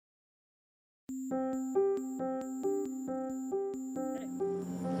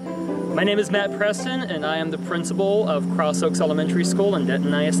My name is Matt Preston, and I am the principal of Cross Oaks Elementary School in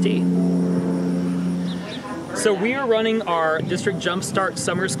Denton ISD. So we are running our District Jumpstart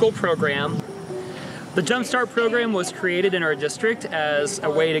Summer School program. The Jumpstart program was created in our district as a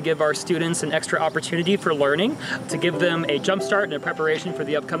way to give our students an extra opportunity for learning, to give them a jumpstart and a preparation for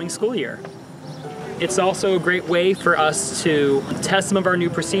the upcoming school year. It's also a great way for us to test some of our new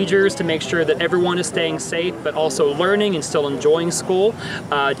procedures to make sure that everyone is staying safe, but also learning and still enjoying school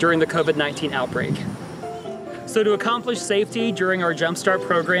during the COVID-19 outbreak. So to accomplish safety during our Jumpstart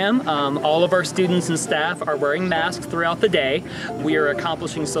program, all of our students and staff are wearing masks throughout the day. We are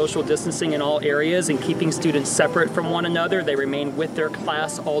accomplishing social distancing in all areas and keeping students separate from one another. They remain with their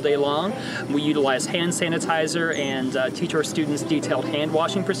class all day long. We utilize hand sanitizer and teach our students detailed hand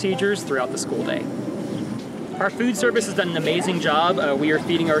washing procedures throughout the school day. Our food service has done an amazing job. We are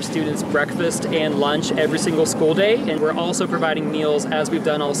feeding our students breakfast and lunch every single school day, and we're also providing meals, as we've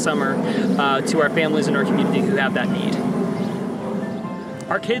done all summer, to our families in our community who have that need.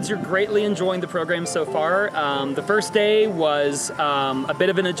 Our kids are greatly enjoying the program so far. The first day was a bit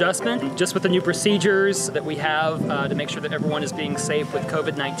of an adjustment, just with the new procedures that we have to make sure that everyone is being safe with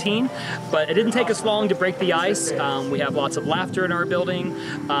COVID-19. But it didn't take us long to break the ice. We have lots of laughter in our building,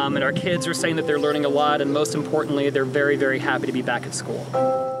 and our kids are saying that they're learning a lot, and most importantly, they're very, very happy to be back at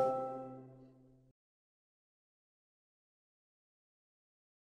school.